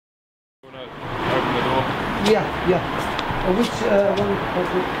Yeah, yeah. Which one?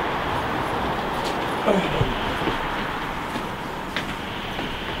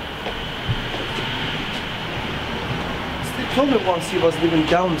 Steve told me once he was living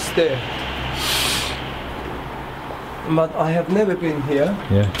downstairs, but I have never been here.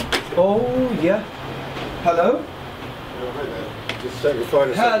 Yeah. Oh, yeah. Hello? Just take a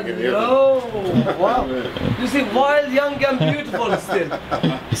photo. Hello! Wow! You see, wild, young and beautiful still.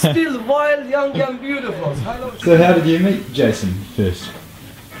 Still wild, young and beautiful. Hello. So how did you meet Jason first?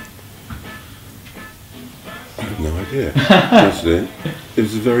 I have no idea. Honestly, it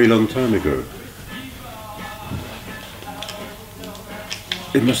was a very long time ago.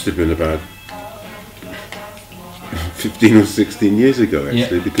 It must have been about 15 or 16 years ago,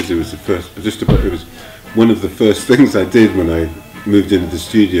 actually, because it was the first. It was one of the first things I did when I moved into the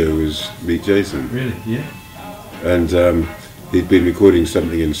studio was meet Jason. Really? Yeah. And he'd been recording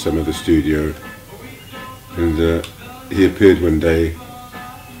something in some other studio, and he appeared one day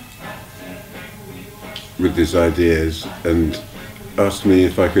with his ideas and asked me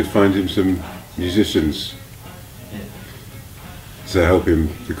if I could find him some musicians to help him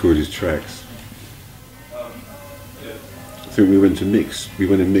record his tracks. I think we went and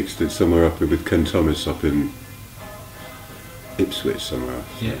mixed it somewhere up with Ken Thomas up in Ipswich somewhere,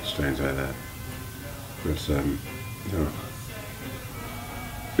 strange like that. But no,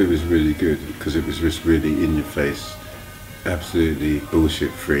 it was really good because it was just really in your face, absolutely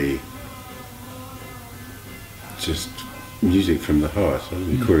bullshit free, just music from the heart. I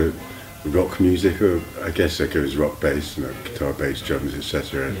don't call it rock music, or I guess that goes rock bass, guitar, bass, drums,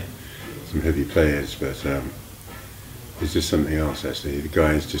 etc. And some heavy players, but it's just something else actually. The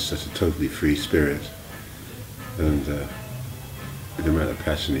guy is just such a totally free spirit, and the amount of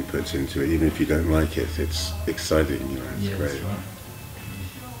passion he puts into it, even if you don't like it, it's exciting, it's great. That's right.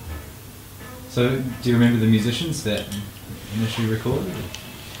 So, do you remember the musicians that initially recorded?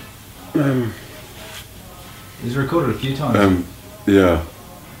 It was recorded a few times. Yeah.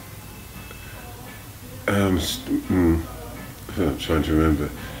 I'm trying to remember.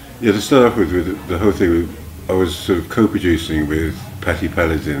 Yeah, to start off with the whole thing, I was sort of co-producing with Patty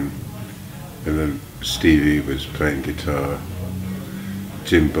Paladin, and then Stevie was playing guitar.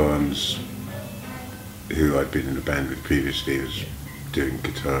 Jim Barnes, who I'd been in a band with previously, was doing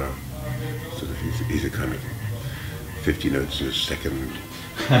guitar. Sort of, he's a kind of 50 notes a second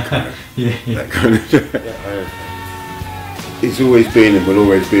kind of, that kind of. He's always been and will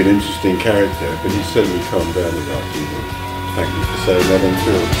always be an interesting character, but he's certainly calmed down about people. Thank you for saying that, I'm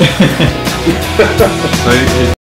sure.